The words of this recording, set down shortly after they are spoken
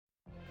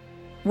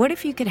What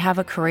if you could have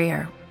a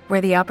career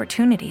where the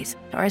opportunities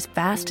are as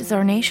vast as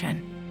our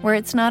nation, where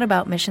it's not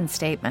about mission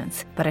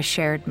statements, but a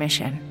shared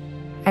mission?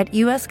 At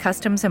U.S.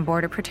 Customs and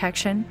Border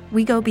Protection,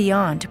 we go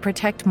beyond to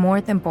protect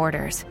more than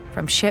borders.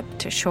 From ship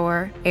to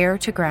shore, air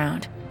to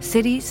ground,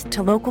 cities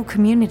to local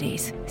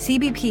communities,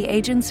 CBP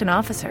agents and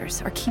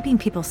officers are keeping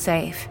people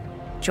safe.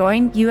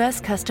 Join U.S.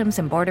 Customs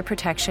and Border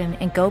Protection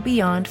and go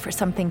beyond for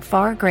something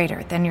far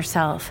greater than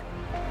yourself.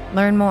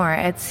 Learn more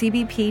at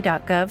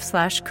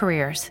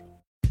cbp.gov/careers.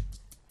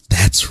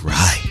 That's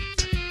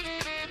right.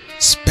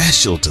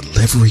 Special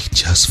delivery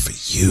just for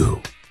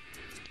you,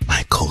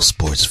 my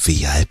Sportz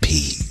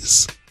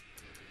VIPs.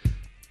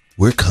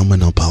 We're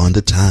coming up on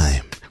the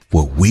time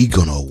where we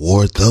gonna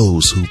award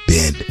those who've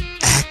been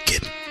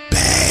acting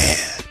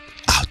bad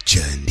out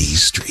here in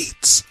these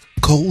streets.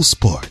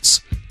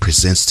 Sportz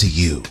presents to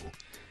you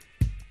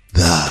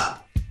the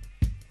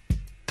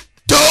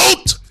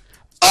Dolt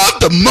of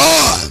the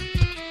Month.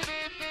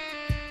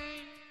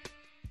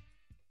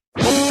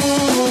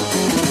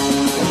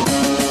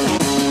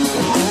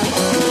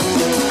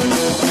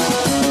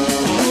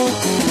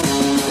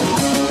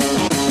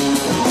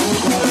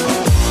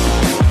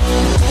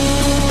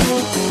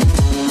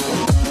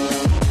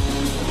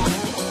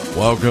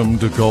 Welcome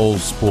to Cole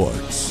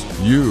Sportz.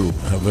 You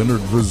have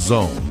entered the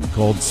zone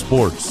called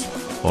sports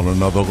on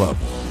another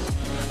level.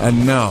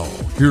 And now,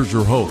 here's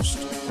your host,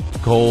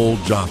 Cole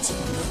Johnson.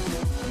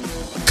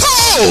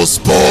 Cole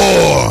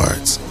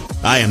Sportz!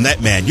 I am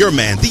that man, your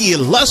man, the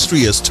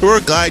illustrious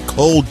tour guide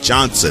Cole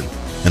Johnson.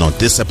 And on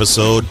this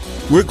episode,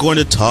 we're going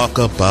to talk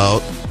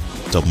about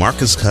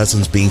DeMarcus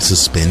Cousins being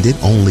suspended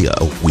only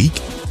a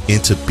week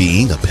into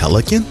being a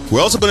Pelican.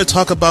 We're also going to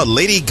talk about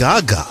Lady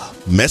Gaga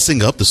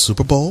messing up the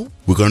Super Bowl.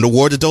 We're going to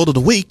award the Dolt of the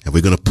Week, and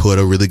we're going to put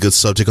a really good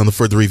subject on the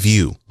further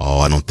review. Oh,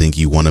 I don't think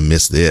you want to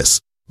miss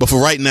this. But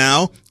for right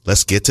now,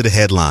 let's get to the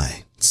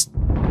headlines.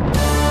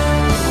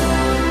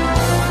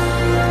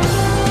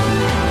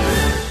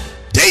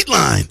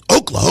 Dateline,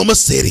 Oklahoma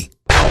City.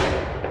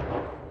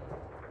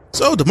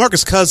 So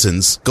DeMarcus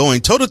Cousins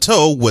going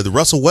toe-to-toe with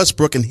Russell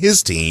Westbrook and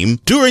his team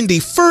during the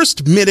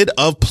first minute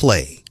of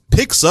play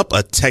picks up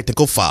a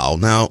technical foul.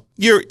 Now,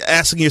 you're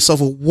asking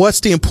yourself, well, what's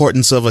the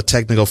importance of a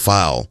technical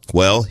foul?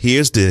 Well,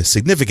 here's the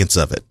significance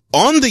of it.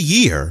 On the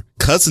year,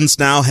 Cousins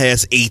now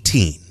has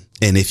 18.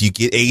 And if you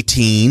get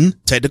 18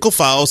 technical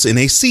fouls in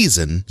a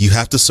season, you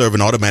have to serve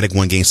an automatic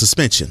 1-game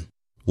suspension.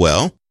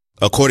 Well,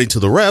 according to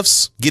the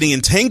refs, getting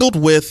entangled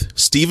with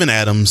Steven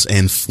Adams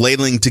and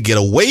flailing to get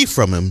away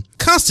from him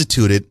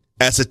constituted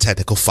as a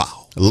technical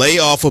foul. Lay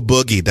off a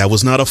boogie. That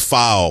was not a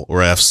foul,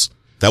 refs.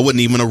 That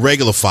wasn't even a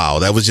regular foul.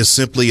 That was just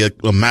simply a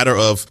matter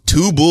of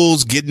two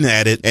bulls getting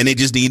at it, and they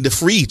just needed to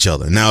free each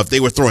other. Now, if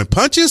they were throwing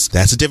punches,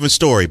 that's a different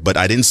story, but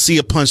I didn't see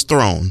a punch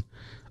thrown.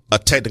 A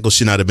technical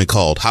should not have been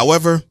called.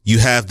 However, you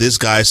have this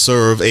guy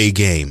serve a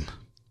game.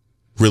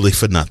 Really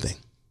for nothing.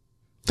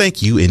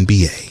 Thank you,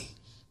 NBA.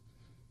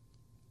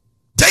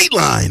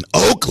 Dateline,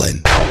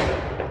 Oakland.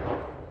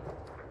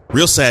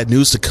 Real sad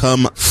news to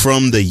come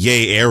from the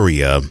Yay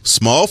area.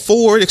 Small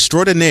forward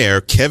extraordinaire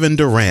Kevin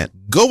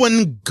Durant,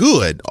 going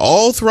good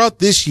all throughout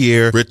this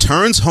year,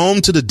 returns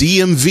home to the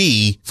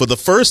DMV for the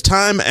first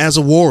time as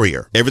a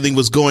Warrior. Everything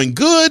was going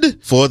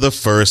good for the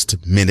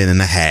first minute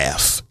and a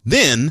half.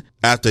 Then,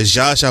 after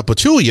Zaza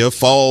Pachulia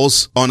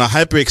falls on a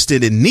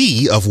hyperextended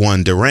knee of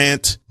one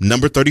Durant,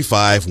 number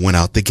 35 went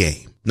out the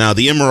game. Now,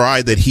 the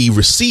MRI that he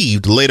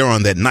received later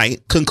on that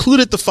night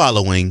concluded the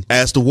following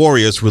as the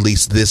Warriors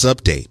released this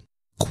update.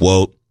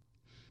 Quote,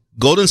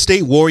 Golden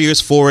State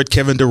Warriors forward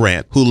Kevin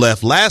Durant, who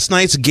left last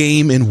night's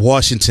game in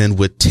Washington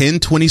with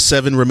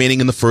 10:27 remaining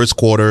in the first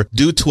quarter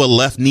due to a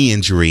left knee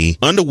injury,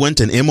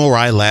 underwent an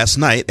MRI last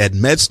night at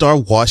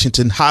MedStar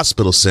Washington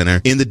Hospital Center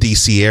in the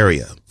D.C.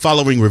 area.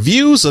 Following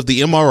reviews of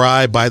the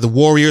MRI by the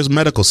Warriors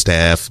medical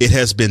staff, it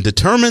has been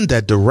determined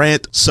that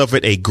Durant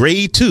suffered a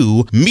grade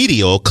 2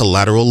 medial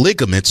collateral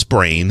ligament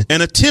sprain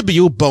and a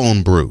tibial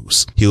bone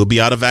bruise. He will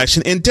be out of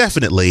action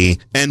indefinitely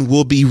and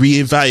will be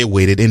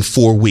reevaluated in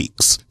 4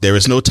 weeks. There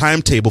is no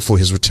timetable for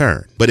his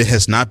return, but it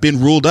has not been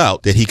ruled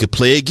out that he could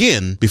play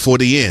again before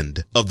the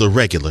end of the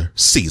regular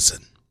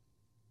season.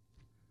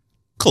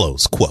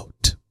 Close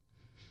quote.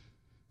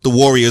 The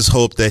Warriors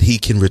hope that he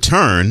can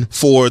return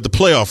for the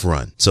playoff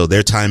run. So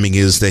their timing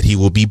is that he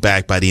will be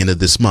back by the end of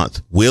this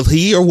month. Will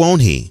he or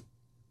won't he?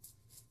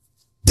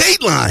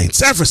 Dateline,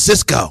 San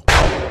Francisco.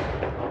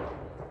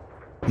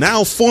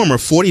 Now former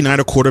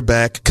 49er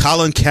quarterback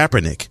Colin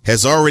Kaepernick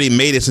has already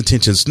made his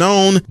intentions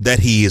known that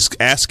he is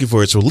asking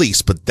for his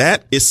release, but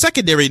that is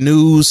secondary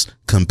news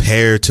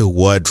compared to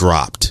what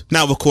dropped.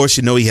 Now, of course,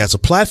 you know he has a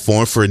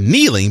platform for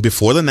kneeling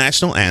before the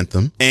national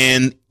anthem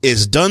and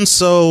is done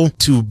so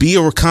to be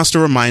a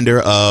constant reminder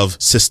of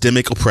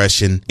systemic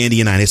oppression in the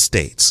United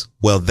States.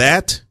 Well,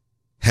 that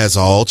has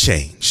all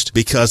changed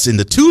because in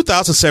the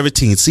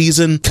 2017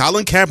 season,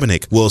 Colin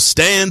Kaepernick will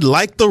stand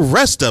like the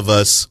rest of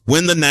us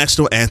when the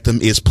national anthem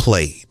is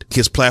played.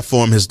 his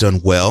platform has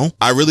done well.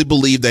 I really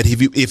believe that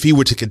if he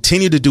were to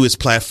continue to do his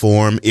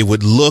platform, it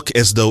would look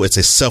as though it's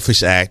a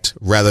selfish act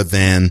rather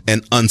than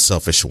an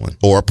unselfish one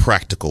or a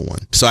practical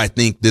one. So I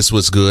think this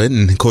was good.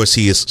 And of course,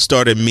 he has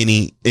started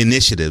many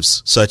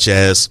initiatives such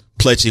as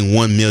pledging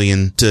 $1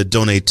 million to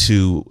donate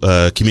to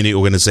community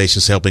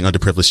organizations helping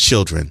underprivileged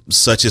children,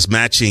 such as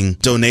matching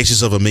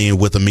donations of $1 million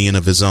with $1 million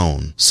of his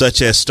own,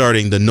 such as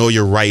starting the Know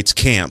Your Rights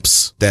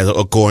camps that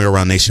are going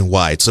around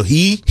nationwide. So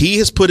he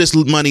has put his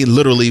money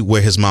literally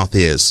where his mouth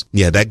is.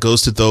 Yeah, that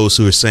goes to those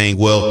who are saying,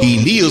 well,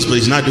 he kneels, but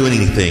he's not doing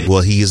anything.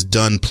 Well, he has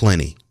done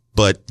plenty.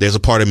 But there's a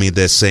part of me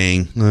that's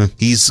saying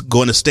he's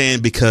going to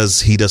stand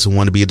because he doesn't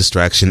want to be a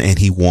distraction and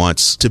he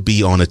wants to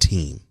be on a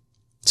team.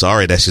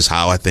 Sorry, that's just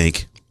how I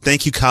think.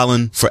 Thank you,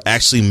 Colin, for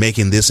actually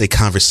making this a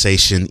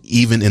conversation,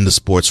 even in the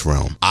sports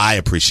realm. I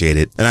appreciate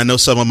it. And I know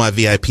some of my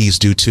VIPs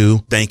do too.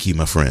 Thank you,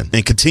 my friend.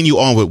 And continue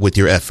on with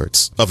your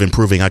efforts of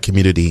improving our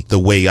community the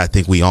way I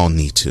think we all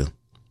need to.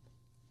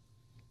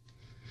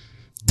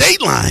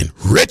 Dateline,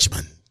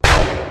 Richmond.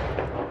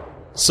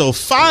 So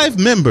 5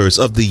 members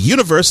of the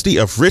University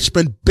of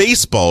Richmond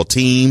baseball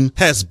team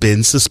has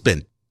been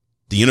suspended.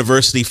 The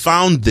university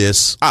found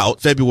this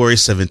out February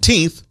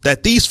 17th,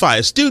 that these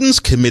 5 students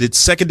committed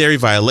secondary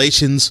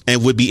violations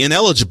and would be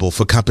ineligible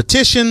for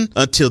competition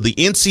until the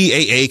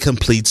NCAA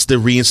completes the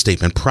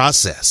reinstatement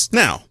process.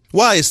 Now,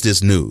 why is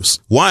this news?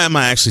 Why am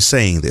I actually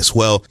saying this?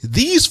 Well,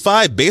 these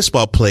 5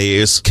 baseball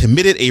players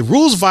committed a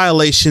rules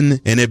violation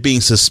and they're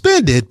being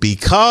suspended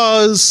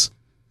because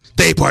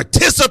they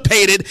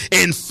participated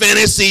in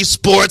fantasy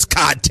sports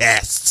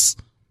contests.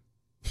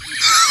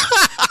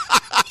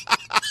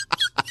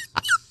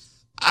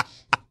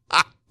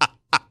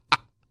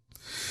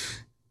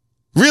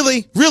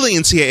 Really,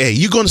 NCAA,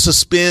 you're going to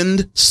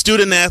suspend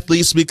student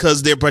athletes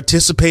because they're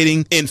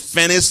participating in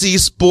fantasy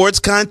sports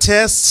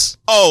contests?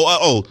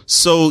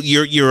 So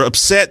you're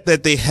upset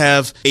that they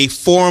have a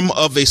form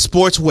of a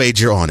sports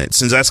wager on it.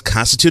 Since that's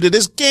constituted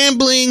as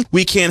gambling,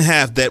 we can't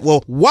have that.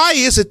 Well, why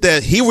is it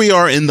that here we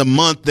are in the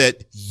month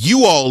that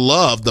you all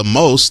love the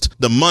most,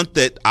 the month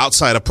that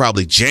outside of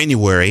probably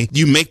January,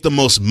 you make the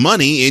most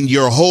money in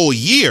your whole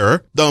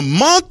year, the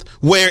month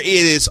where it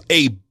is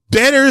a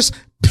bettor's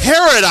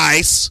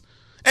paradise,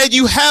 and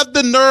you have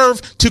the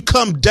nerve to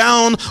come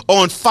down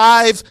on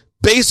 5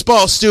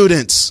 baseball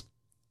students?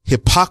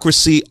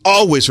 Hypocrisy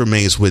always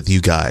remains with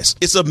you guys.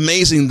 It's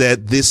amazing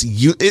that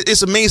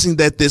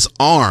this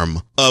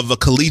arm of a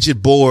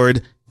collegiate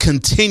board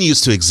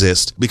continues to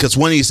exist, because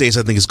one of these days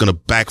I think it's going to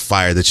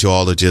backfire that you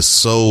all are just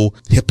so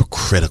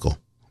hypocritical.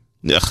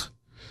 Ugh.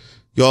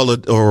 Y'all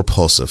are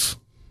repulsive.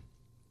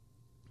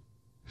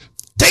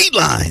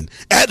 Dateline,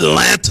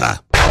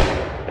 Atlanta.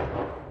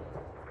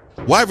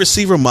 Wide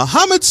receiver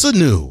Mohamed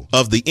Sanu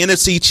of the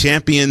NFC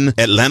champion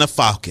Atlanta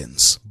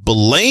Falcons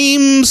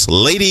blames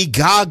Lady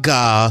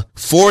Gaga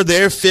for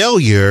their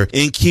failure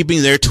in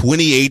keeping their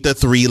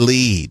 28-3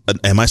 lead.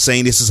 Am I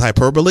saying this is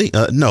hyperbole?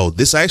 No,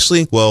 this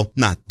actually, well,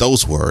 not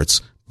those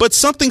words, but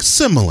something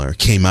similar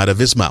came out of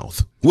his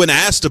mouth. When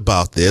asked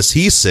about this,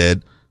 he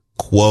said,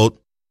 quote,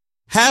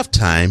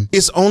 "Halftime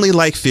is only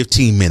like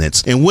 15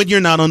 minutes. And when you're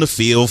not on the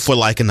field for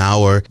like an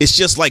hour, it's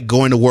just like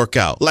going to work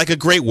out, like a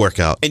great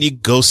workout. And you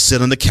go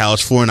sit on the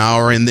couch for an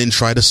hour and then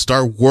try to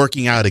start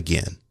working out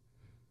again."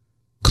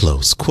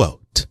 Close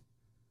quote.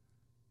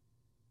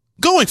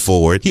 Going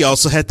forward, he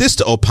also had this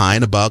to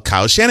opine about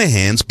Kyle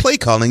Shanahan's play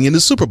calling in the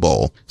Super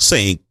Bowl,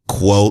 saying,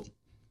 quote,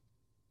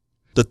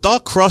 "The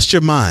thought crossed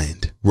your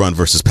mind, run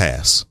versus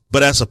pass.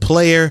 But as a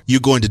player,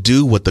 you're going to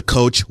do what the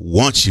coach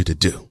wants you to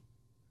do."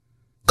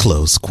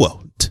 Close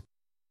quote.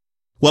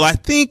 Well, I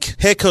think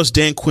head coach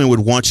Dan Quinn would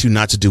want you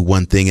not to do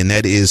one thing, and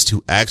that is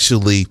to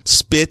actually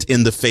spit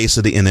in the face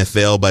of the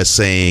NFL by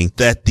saying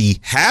that the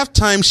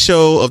halftime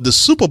show of the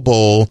Super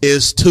Bowl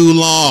is too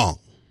long.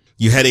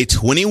 You had a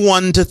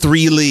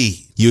 21-3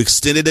 lead. You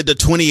extended it to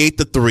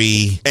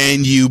 28-3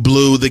 and you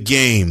blew the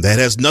game. That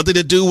has nothing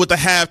to do with the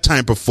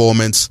halftime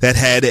performance. That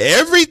had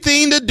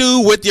everything to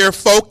do with your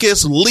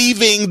focus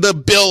leaving the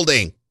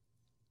building.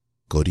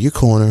 Go to your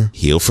corner,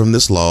 heal from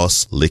this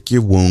loss, lick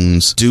your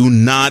wounds. Do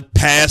not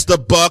pass the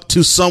buck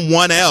to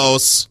someone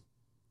else,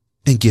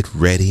 and get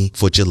ready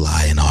for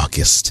July and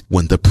August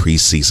when the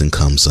preseason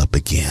comes up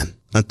again.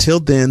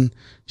 Until then,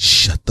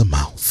 shut the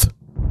mouth.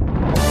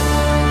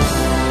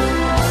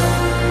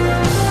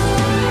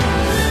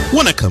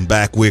 When I come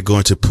back, we're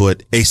going to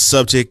put a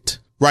subject.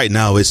 Right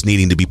now, it's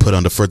needing to be put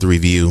under further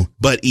review,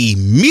 but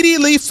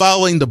immediately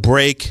following the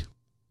break,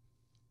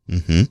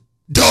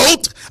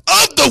 Dolt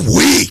of the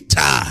Week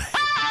time.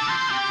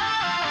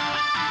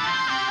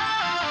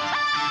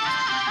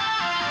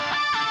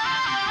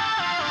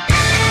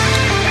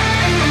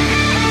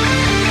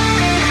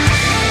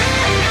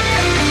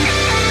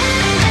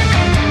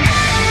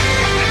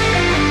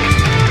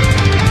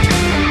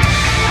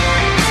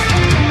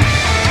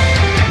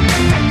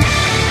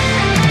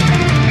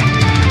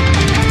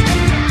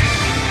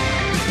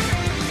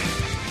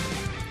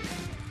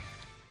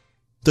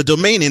 The The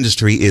domain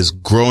industry is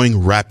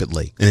growing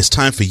rapidly, and it's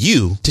time for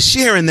you to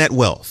share in that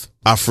wealth.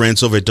 Our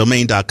friends over at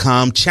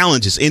Domain.com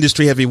challenges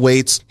industry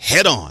heavyweights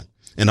head on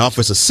and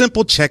offers a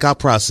simple checkout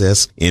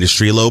process,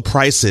 industry low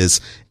prices,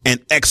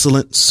 and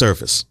excellent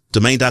service.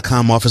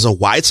 Domain.com offers a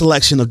wide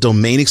selection of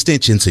domain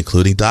extensions,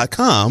 including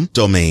 .com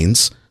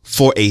domains,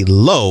 for a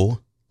low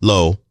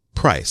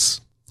price.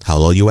 How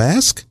low, you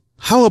ask?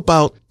 How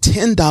about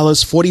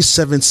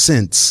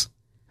 $10.47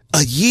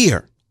 a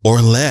year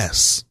or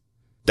less?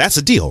 That's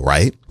a deal,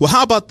 right? Well,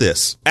 how about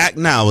this? Act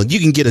now and you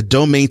can get a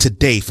domain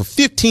today for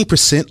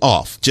 15%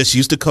 off. Just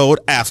use the code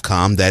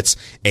AFCOM, that's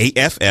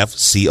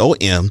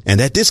AFFCOM, and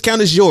that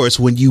discount is yours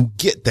when you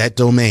get that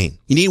domain.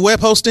 You need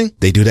web hosting?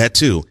 They do that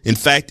too. In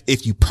fact,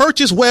 if you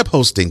purchase web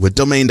hosting with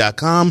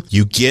Domain.com,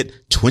 you get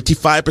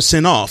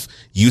 25% off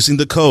using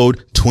the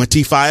code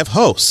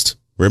 25HOST.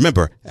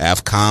 Remember,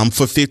 AFCOM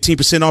for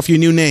 15% off your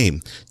new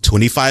name,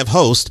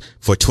 25HOST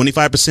for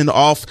 25%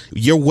 off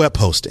your web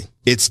hosting.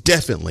 It's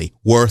definitely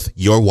worth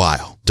your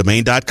while.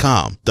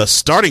 Domain.com, the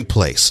starting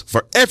place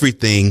for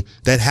everything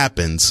that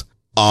happens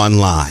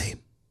online.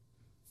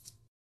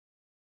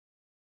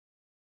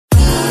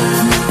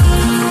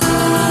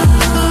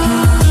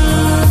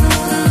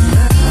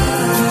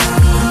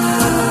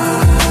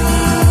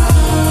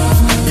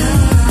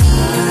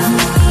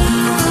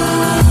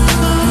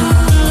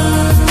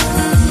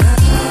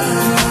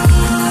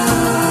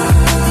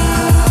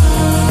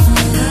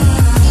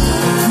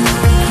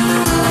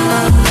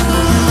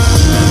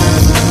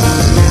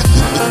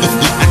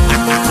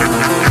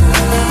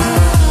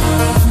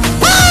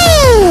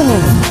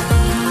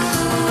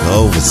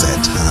 Oh, it's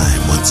that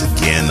time. Once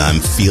again, I'm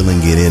feeling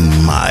it in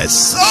my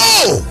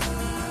soul.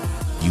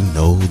 You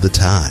know the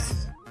time.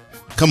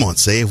 Come on,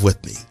 say it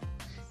with me.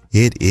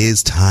 It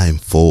is time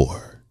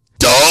for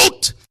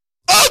Dolt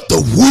of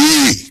the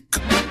Week.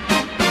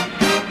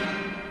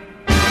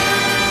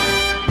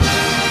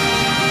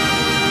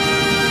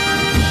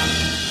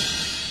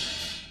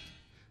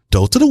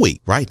 Dolt of the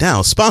Week, right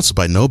now, sponsored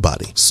by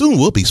nobody. Soon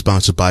we'll be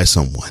sponsored by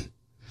someone.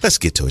 Let's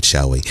get to it,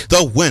 shall we?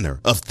 The winner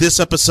of this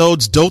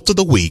episode's Dolt of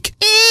the Week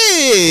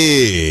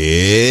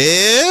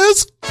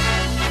is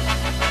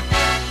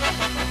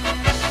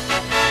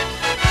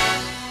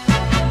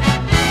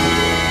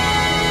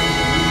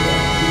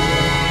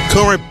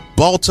current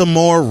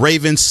Baltimore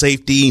Ravens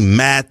safety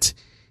Matt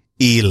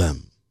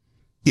Elam.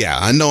 Yeah,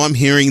 I know I'm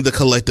hearing the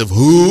collective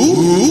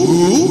who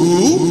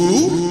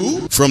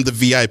from the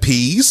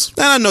VIPs.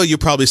 And I know you're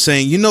probably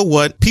saying, you know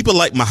what? People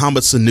like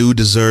Mohamed Sanu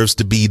deserves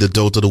to be the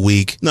Dolt of the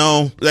Week.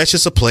 No, that's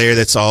just a player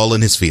that's all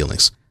in his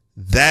feelings.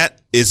 That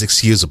is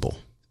excusable.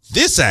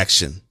 This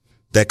action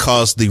that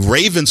caused the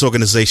Ravens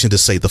organization to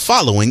say the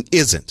following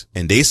isn't.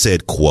 And they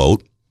said,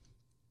 quote,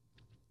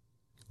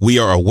 "We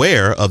are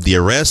aware of the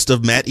arrest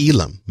of Matt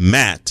Elam.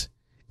 Matt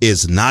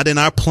is not in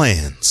our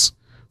plans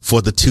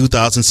for the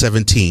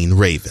 2017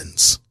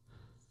 Ravens."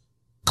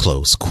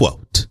 Close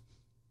quote.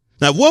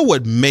 Now, what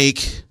would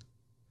make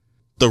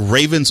the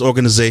Ravens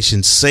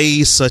organization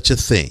say such a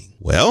thing?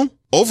 Well,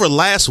 over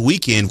last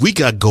weekend, we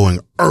got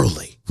going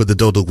early for the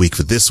Dolt of the Week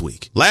for this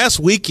week. Last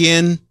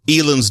weekend,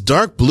 Elam's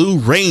dark blue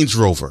Range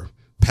Rover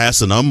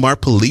passed an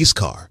unmarked police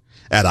car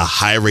at a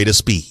high rate of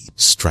speed.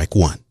 Strike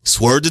one.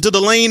 Swerved into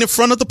the lane in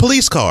front of the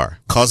police car,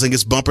 causing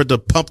his bumper to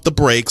pump the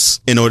brakes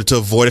in order to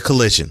avoid a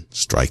collision.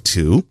 Strike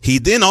two. He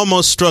then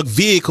almost struck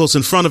vehicles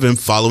in front of him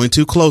following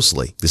too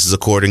closely. This is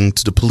according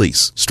to the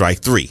police.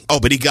 Strike three. Oh,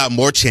 but he got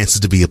more chances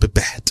to be up at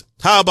bat.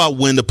 How about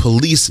when the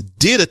police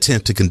did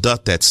attempt to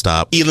conduct that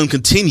stop, Elam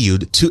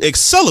continued to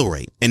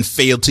accelerate and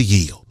failed to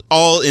yield,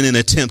 all in an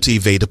attempt to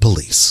evade the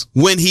police.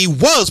 When he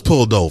was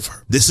pulled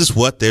over, this is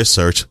what their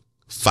search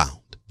found.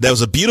 There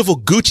was a beautiful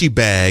Gucci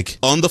bag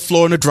on the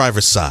floor on the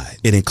driver's side.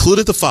 It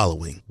included the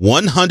following: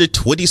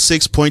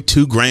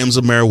 126.2 grams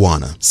of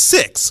marijuana,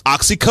 6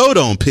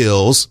 oxycodone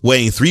pills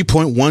weighing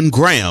 3.1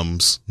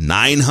 grams,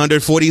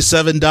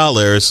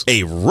 $947,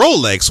 a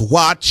Rolex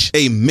watch,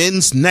 a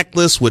men's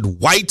necklace with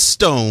white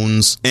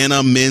stones, and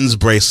a men's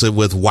bracelet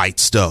with white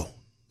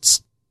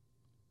stones.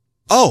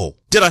 Oh,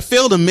 did I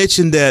fail to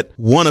mention that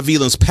one of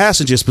Elam's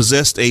passengers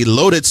possessed a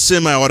loaded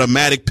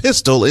semi-automatic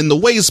pistol in the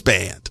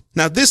waistband?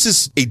 Now, this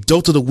is a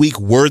Dolt of the Week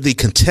worthy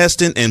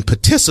contestant and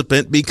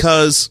participant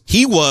because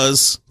he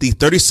was the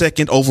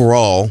 32nd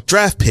overall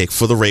draft pick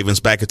for the Ravens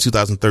back in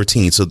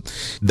 2013. So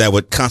that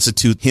would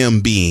constitute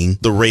him being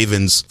the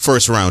Ravens'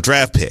 first round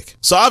draft pick.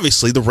 So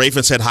obviously the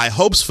Ravens had high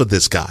hopes for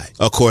this guy.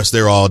 Of course,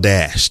 they're all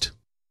dashed.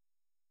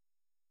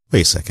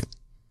 Wait a second.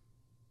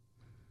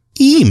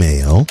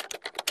 Email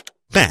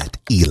Matt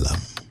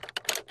Elam.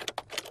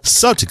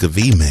 Subject of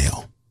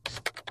email.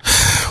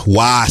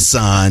 Why,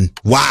 son?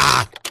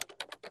 Why?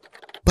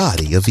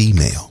 Body of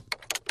email.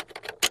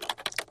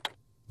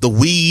 The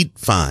weed,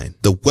 fine.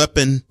 The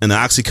weapon and the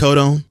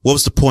oxycodone, what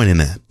was the point in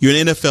that? You're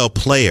an NFL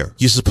player.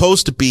 You're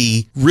supposed to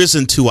be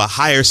risen to a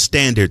higher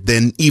standard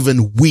than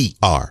even we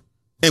are.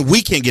 And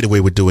we can't get away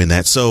with doing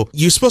that. So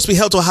you're supposed to be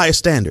held to a higher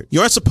standard.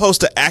 You aren't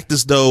supposed to act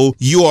as though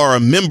you are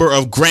a member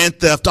of Grand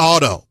Theft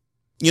Auto.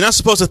 You're not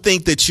supposed to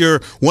think that you're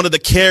one of the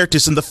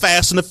characters in the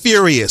Fast and the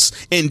Furious,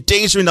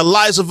 endangering the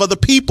lives of other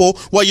people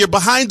while you're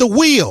behind the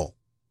wheel.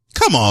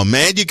 Come on,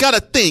 man. You got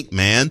to think,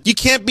 man. You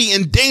can't be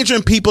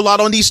endangering people out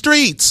on these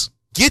streets.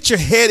 Get your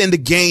head in the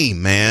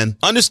game, man.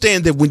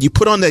 Understand that when you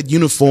put on that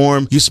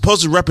uniform, you're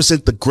supposed to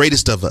represent the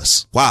greatest of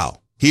us. Wow.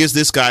 Here's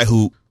this guy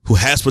who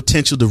has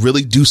potential to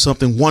really do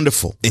something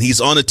wonderful. And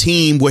he's on a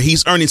team where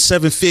he's earning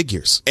 7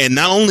 figures. And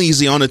not only is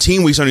he on a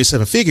team where he's earning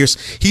 7 figures,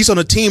 he's on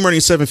a team earning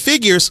 7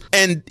 figures.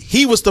 And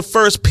he was the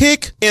first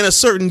pick in a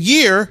certain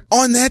year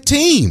on that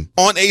team,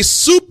 on a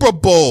Super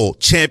Bowl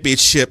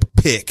championship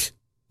pick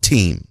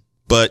team.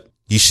 But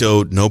you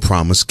showed no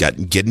promise,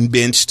 getting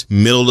benched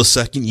middle of the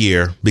second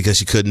year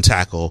because you couldn't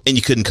tackle and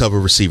you couldn't cover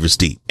receivers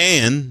deep.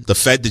 And the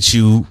fact that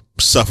you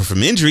suffer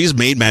from injuries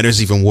made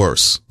matters even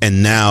worse.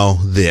 And now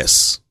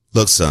this.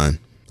 Look, son,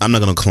 I'm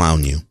not going to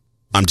clown you.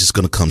 I'm just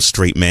going to come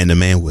straight man to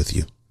man with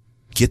you.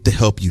 Get the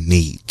help you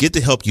need. Get the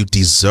help you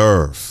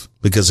deserve.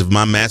 Because if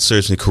my math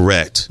serves me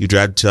correct, you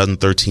drafted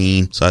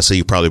 2013. So I say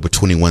you probably were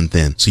 21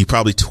 then. So you're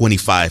probably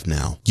 25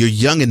 now. You're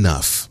young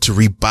enough to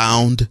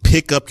rebound,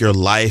 pick up your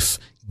life,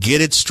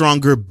 get it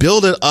stronger,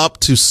 build it up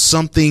to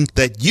something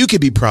that you can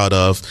be proud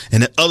of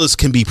and that others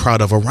can be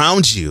proud of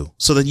around you,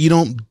 so that you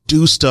don't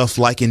do stuff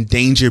like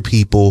endanger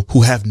people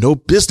who have no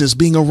business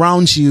being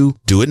around you.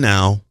 Do it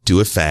now. Do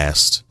it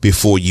fast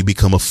before you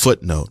become a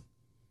footnote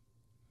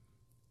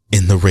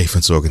in the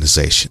Ravens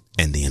organization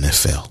and the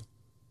NFL.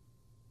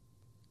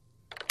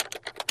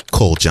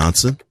 Cole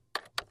Johnson,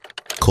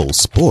 Cole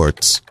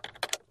Sports,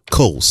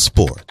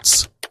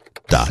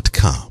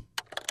 ColeSportz.com.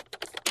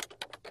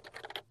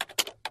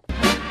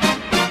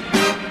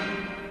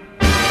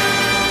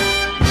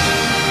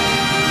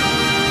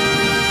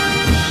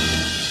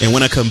 And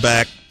when I come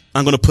back,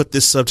 I'm going to put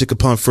this subject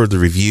upon further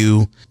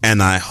review,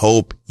 and I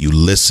hope you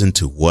listen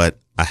to what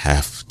I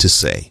have to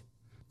say.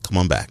 Come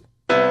on back.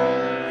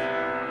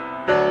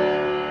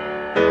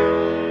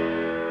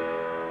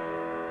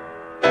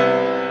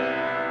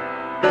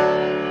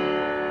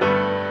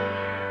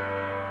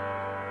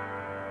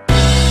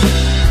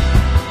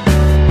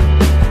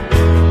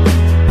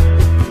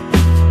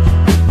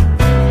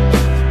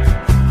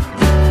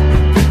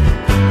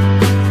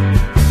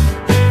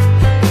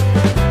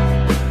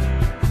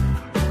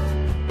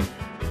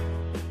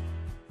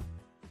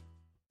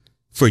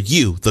 For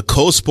you, the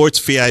Cole Sports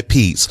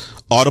VIPs,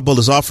 Audible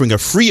is offering a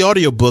free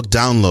audiobook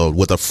download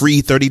with a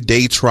free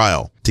 30-day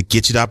trial to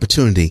get you the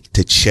opportunity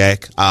to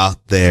check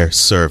out their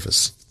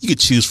service. You could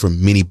choose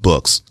from many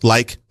books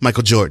like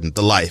Michael Jordan,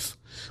 The Life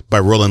by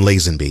Roland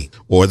Lazenby,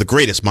 or The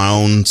Greatest, My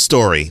Own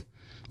Story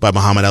by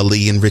Muhammad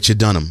Ali and Richard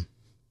Dunham,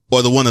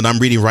 or the one that I'm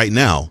reading right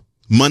now,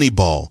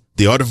 Moneyball,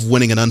 The Art of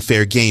Winning an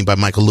Unfair Game by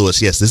Michael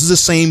Lewis. Yes, this is the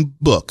same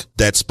book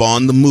that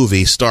spawned the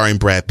movie starring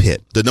Brad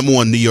Pitt, the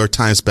 #1 New York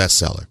Times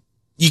bestseller.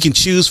 You can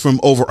choose from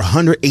over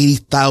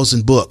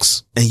 180,000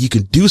 books, and you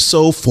can do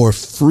so for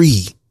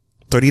free.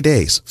 30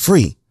 days,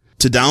 free.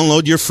 To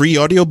download your free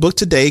audiobook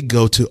today,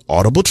 go to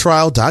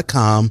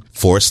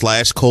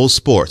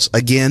audibletrial.com/ColeSports.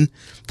 Again,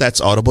 that's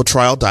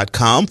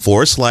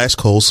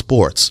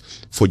audibletrial.com/ColeSports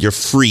for your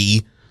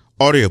free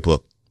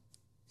audiobook.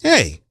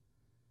 Hey,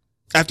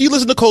 after you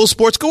listen to Cole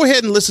Sports, go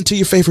ahead and listen to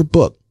your favorite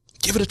book.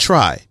 Give it a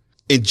try.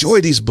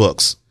 Enjoy these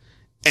books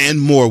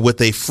and more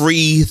with a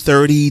free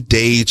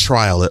 30-day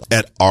trial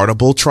at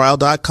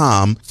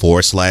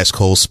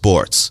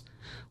audibletrial.com/ColeSports,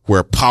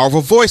 where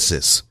powerful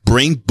voices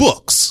bring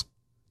books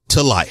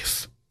to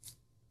life.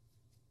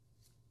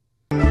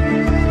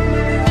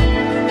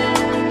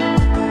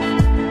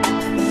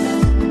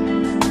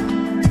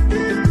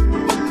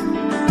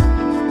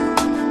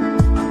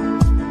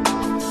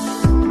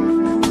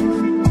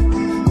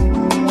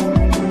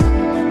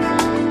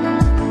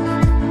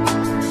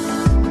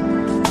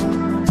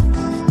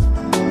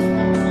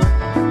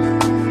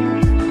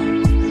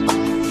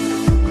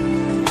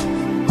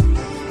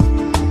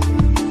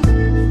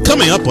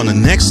 Coming up on the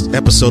next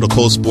episode of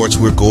Cole Sports,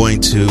 we're going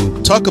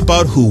to talk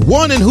about who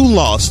won and who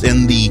lost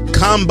in the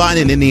Combine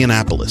in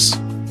Indianapolis.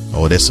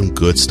 Oh, there's some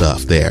good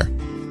stuff there.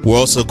 We're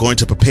also going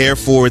to prepare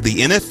for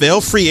the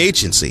NFL free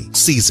agency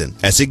season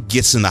as it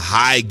gets into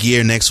high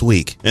gear next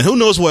week. And who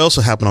knows what else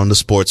will happen on the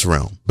sports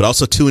realm. But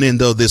also tune in,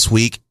 though, this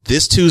week,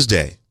 this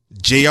Tuesday,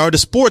 JR the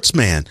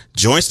Sportsman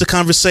joins the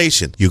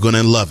conversation. You're going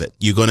to love it.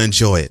 You're going to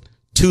enjoy it.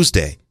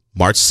 Tuesday,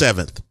 March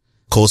 7th.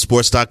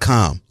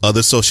 ColeSports.com,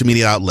 other social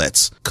media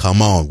outlets.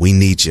 Come on, we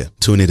need you.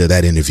 Tune into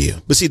that interview.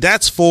 But see,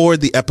 that's for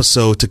the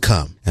episode to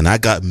come. And I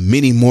got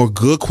many more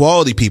good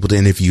quality people to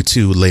interview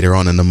too later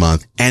on in the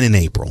month and in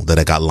April that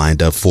I got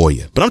lined up for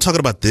you. But I'm talking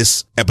about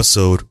this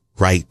episode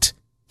right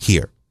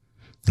here.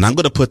 And I'm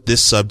going to put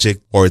this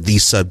subject or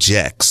these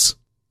subjects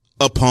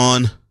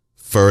upon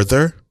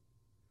further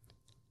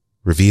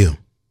review.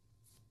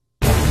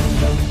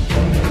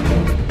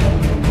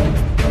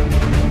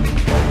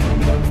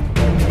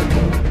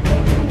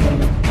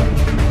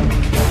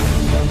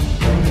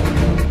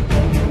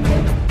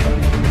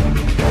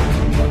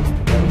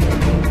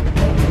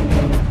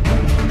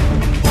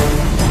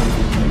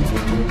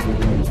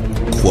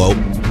 Quote,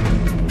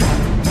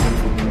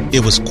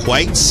 It was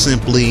quite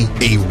simply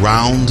a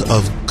round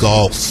of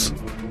golf.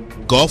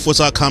 Golf was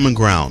our common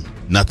ground,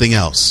 nothing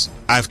else.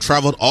 I've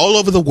traveled all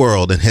over the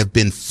world and have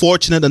been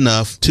fortunate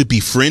enough to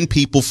befriend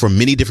people from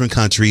many different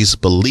countries,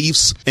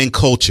 beliefs, and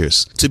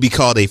cultures. To be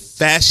called a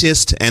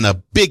fascist and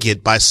a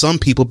bigot by some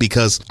people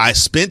because I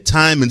spent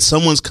time in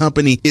someone's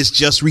company is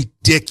just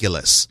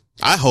ridiculous.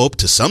 I hope,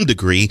 to some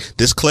degree,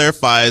 this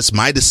clarifies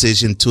my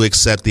decision to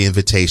accept the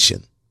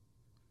invitation.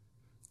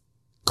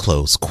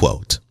 Close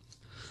quote.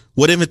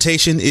 What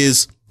invitation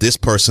is this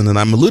person that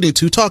I'm alluding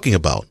to talking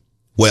about?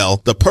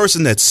 Well, the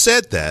person that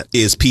said that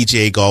is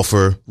PGA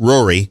golfer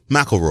Rory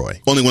McIlroy,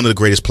 only one of the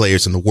greatest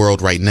players in the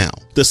world right now.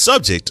 The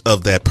subject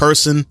of that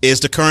person is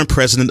the current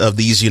president of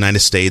these United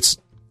States,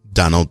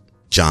 Donald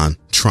John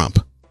Trump.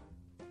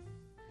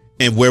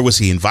 And where was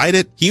he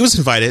invited? He was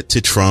invited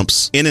to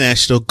Trump's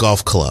International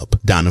Golf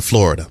Club down in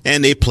Florida,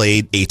 and they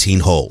played 18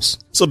 holes.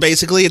 So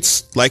basically,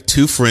 it's like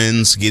two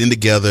friends getting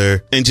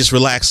together and just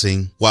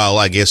relaxing while,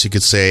 I guess you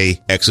could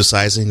say,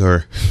 exercising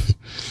or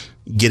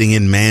getting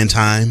in man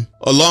time.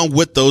 Along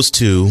with those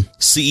two,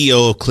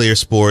 CEO of Clear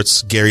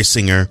Sports, Gary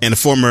Singer, and the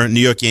former New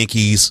York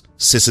Yankees,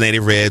 Cincinnati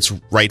Reds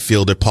right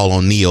fielder Paul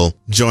O'Neill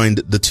joined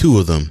the two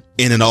of them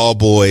in an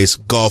all-boys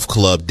golf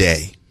club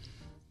day.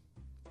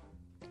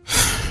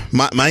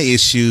 My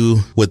issue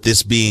with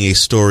this being a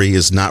story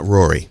is not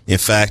Rory. In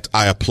fact,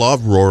 I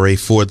applaud Rory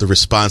for the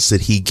response that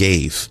he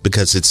gave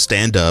because it's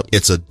stand up,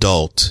 it's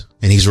adult,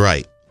 and he's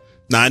right.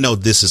 Now, I know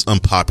this is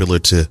unpopular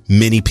to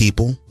many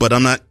people, but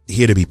I'm not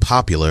here to be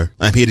popular.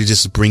 I'm here to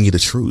just bring you the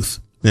truth.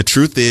 The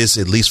truth is,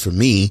 at least for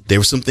me, there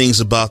were some things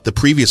about the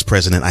previous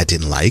president I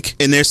didn't like,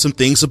 and there's some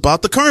things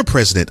about the current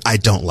president I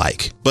don't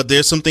like. But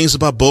there's some things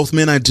about both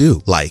men I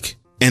do like.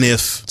 And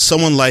if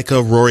someone like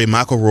a Rory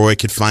McIlroy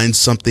could find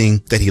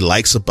something that he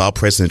likes about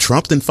President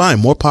Trump, then fine,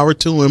 more power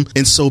to him,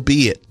 and so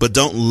be it. But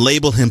don't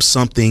label him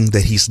something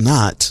that he's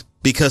not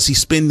because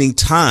he's spending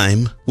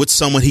time with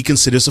someone he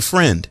considers a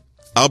friend.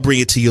 I'll bring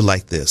it to you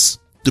like this.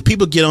 Do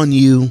people get on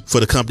you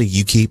for the company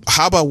you keep?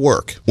 How about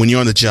work when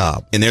you're on the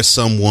job and there's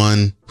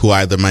someone who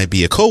either might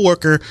be a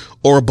coworker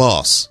or a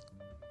boss?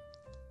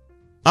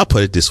 I'll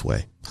put it this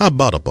way. How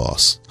about a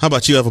boss? How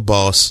about you have a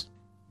boss?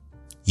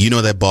 You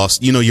know that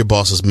boss, you know your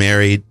boss is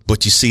married,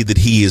 but you see that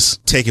he is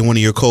taking one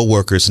of your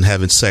coworkers and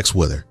having sex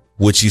with her.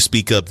 Would you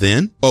speak up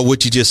then? Or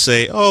would you just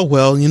say, oh,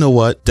 well, you know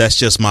what? That's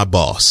just my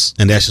boss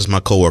and that's just my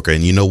coworker.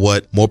 And you know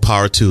what? More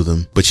power to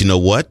them. But you know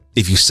what?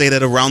 If you say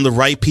that around the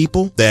right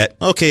people that,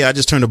 okay, I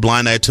just turned a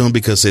blind eye to them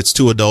because it's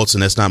two adults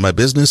and that's not my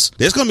business.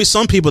 There's going to be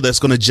some people that's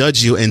going to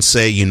judge you and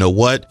say, you know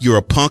what? You're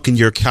a punk and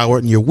you're a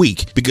coward and you're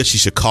weak because you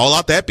should call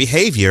out that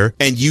behavior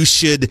and you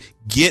should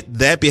get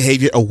that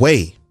behavior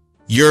away.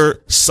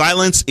 Your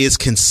silence is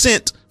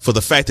consent for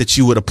the fact that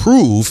you would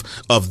approve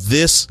of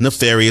this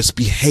nefarious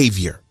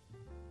behavior.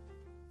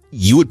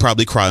 You would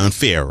probably cry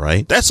unfair,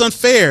 right? That's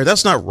unfair.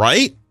 That's not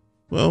right.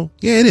 Well,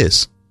 yeah, it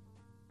is.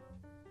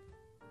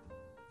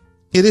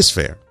 It is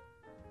fair.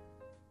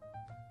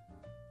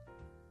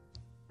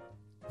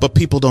 But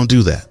people don't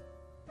do that.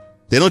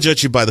 They don't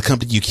judge you by the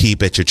company you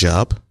keep at your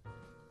job.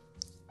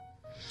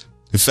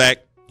 In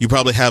fact, you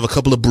probably have a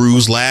couple of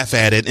brews, laugh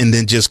at it, and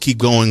then just keep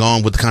going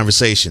on with the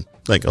conversation.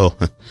 Like, oh,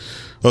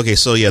 okay,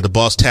 so yeah, the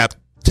boss tapped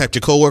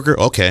your coworker.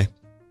 Okay.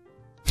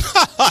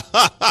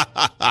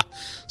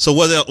 So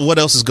what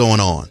else is going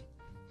on?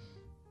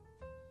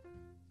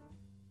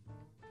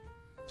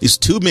 These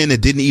two men that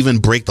didn't even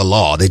break the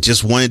law. They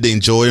just wanted to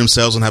enjoy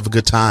themselves and have a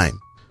good time.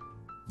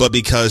 But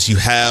because you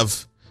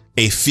have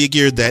a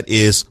figure that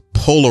is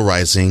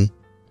polarizing,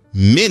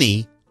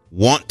 many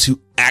want to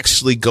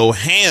actually go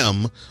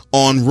ham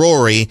on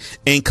Rory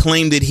and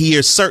claim that he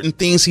is certain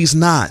things he's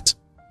not.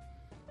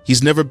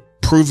 He's never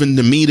proven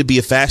to me to be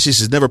a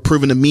fascist. He's never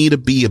proven to me to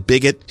be a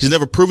bigot. He's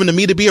never proven to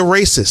me to be a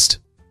racist.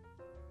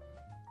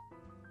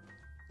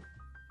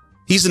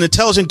 He's an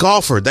intelligent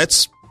golfer.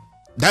 That's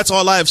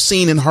all I have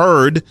seen and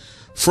heard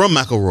from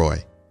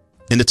McIlroy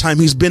in the time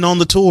he's been on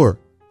the tour.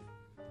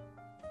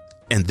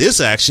 And this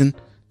action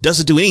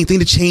doesn't do anything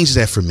to change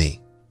that for me.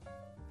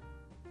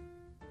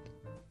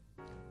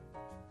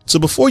 So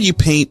before you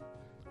paint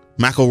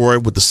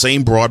McIlroy with the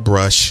same broad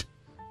brush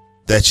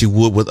that you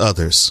would with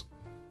others,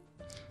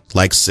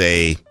 like,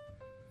 say,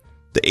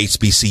 the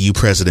HBCU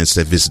presidents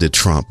that visited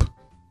Trump,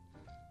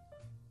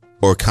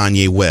 or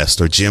Kanye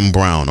West, or Jim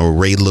Brown, or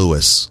Ray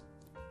Lewis,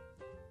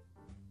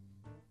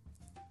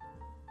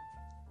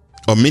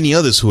 or many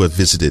others who have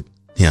visited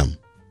him,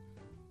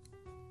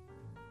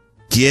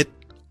 get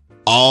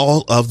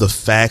all of the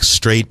facts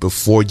straight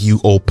before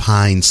you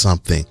opine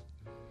something.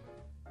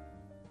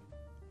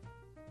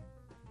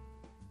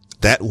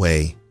 That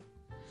way,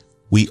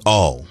 we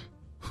all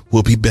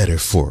will be better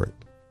for it.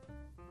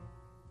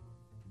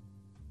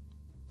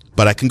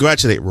 But I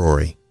congratulate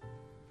Rory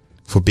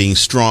for being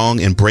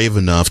strong and brave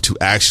enough to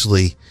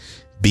actually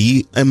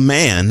be a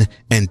man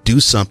and do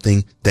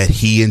something that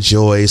he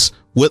enjoys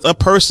with a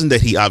person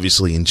that he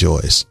obviously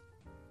enjoys.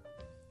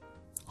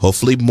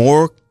 Hopefully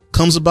more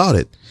comes about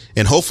it.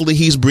 And hopefully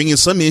he's bringing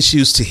some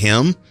issues to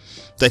him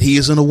that he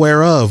isn't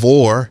aware of,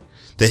 or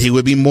that he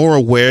would be more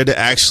aware to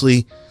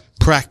actually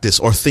practice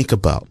or think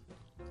about.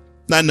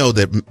 Now, I know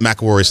that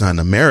McIlroy is not an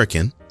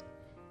American,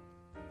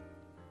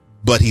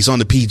 but he's on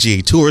the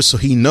PGA Tour, so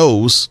he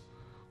knows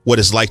what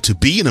it's like to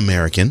be an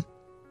American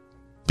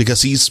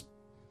because he's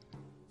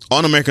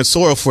on American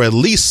soil for at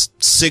least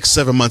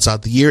 6-7 months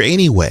out the year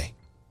anyway.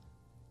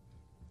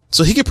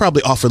 So he could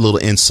probably offer a little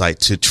insight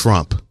to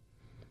Trump.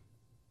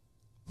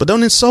 But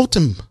don't insult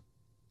him.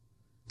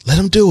 Let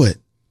him do it.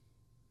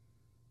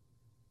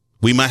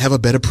 We might have a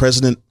better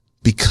president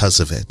because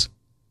of it.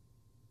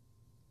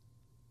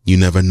 You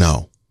never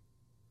know.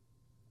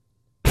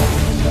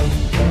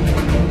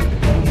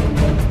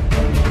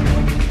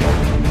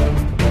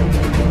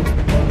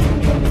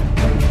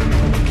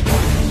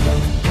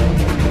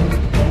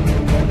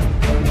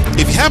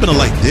 If you happen to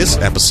like this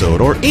episode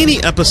or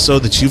any episode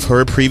that you've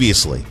heard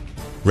previously,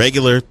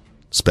 regular,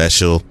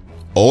 special,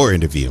 or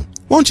interview,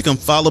 why don't you come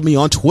follow me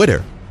on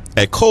Twitter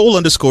at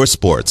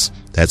Cole_Sports.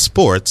 That's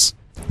sports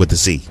with a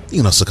Z. You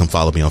can also come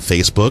follow me on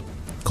Facebook,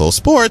 Cole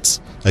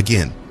Sports.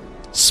 Again,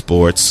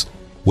 sports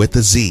with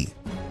a Z.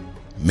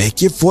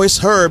 Make your voice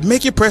heard.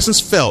 Make your presence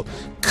felt.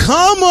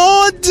 Come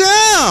on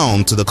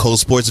down to the Cole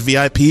Sports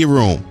VIP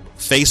room.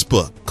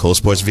 Facebook, Cole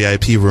Sports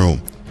VIP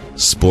room.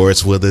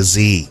 Sports with a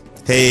Z.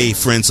 Hey,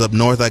 friends up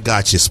north, I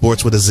got you.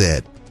 Sports with a Z.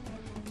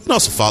 You can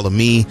also follow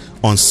me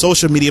on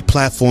social media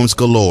platforms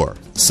galore,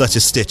 such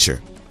as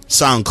Stitcher,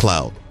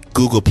 SoundCloud,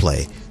 Google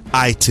Play,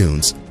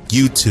 iTunes,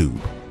 YouTube,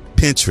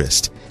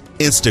 Pinterest,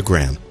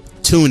 Instagram,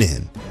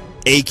 TuneIn,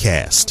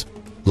 Acast.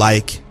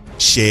 Like,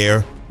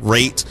 share,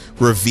 rate,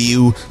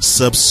 review,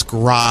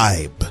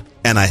 subscribe.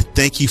 And I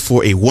thank you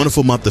for a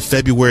wonderful month of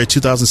February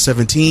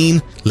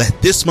 2017.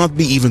 Let this month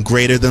be even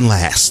greater than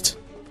last.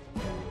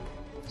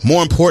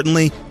 More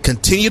importantly,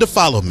 continue to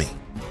follow me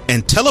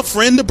and tell a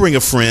friend to bring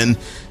a friend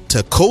to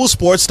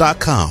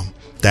ColeSports.com.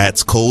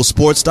 That's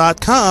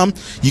ColeSports.com.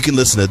 You can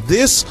listen to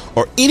this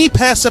or any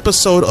past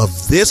episode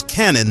of this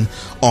canon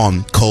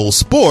on Cole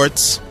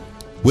Sports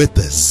with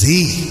the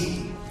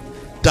Z.com.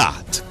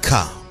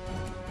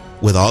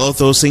 With all of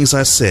those things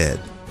I said,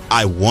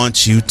 I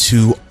want you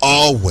to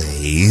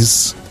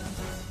always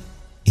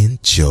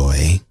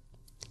enjoy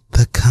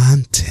the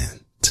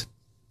content.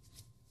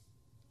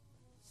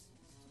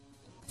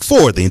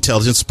 For the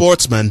Intelligent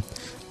Sportsman,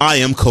 I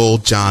am Cole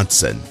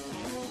Johnson.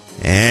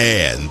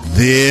 And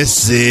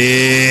this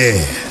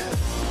is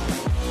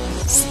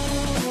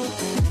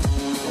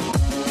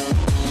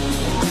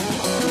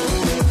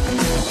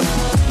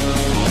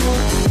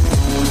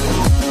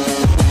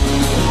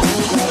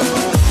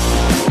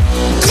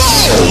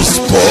Cole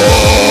Sports.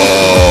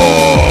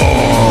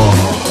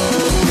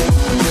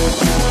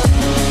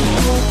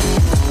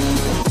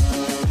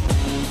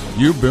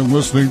 You've been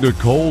listening to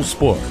Cole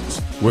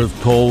Sports with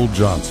Cole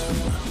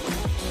Johnson.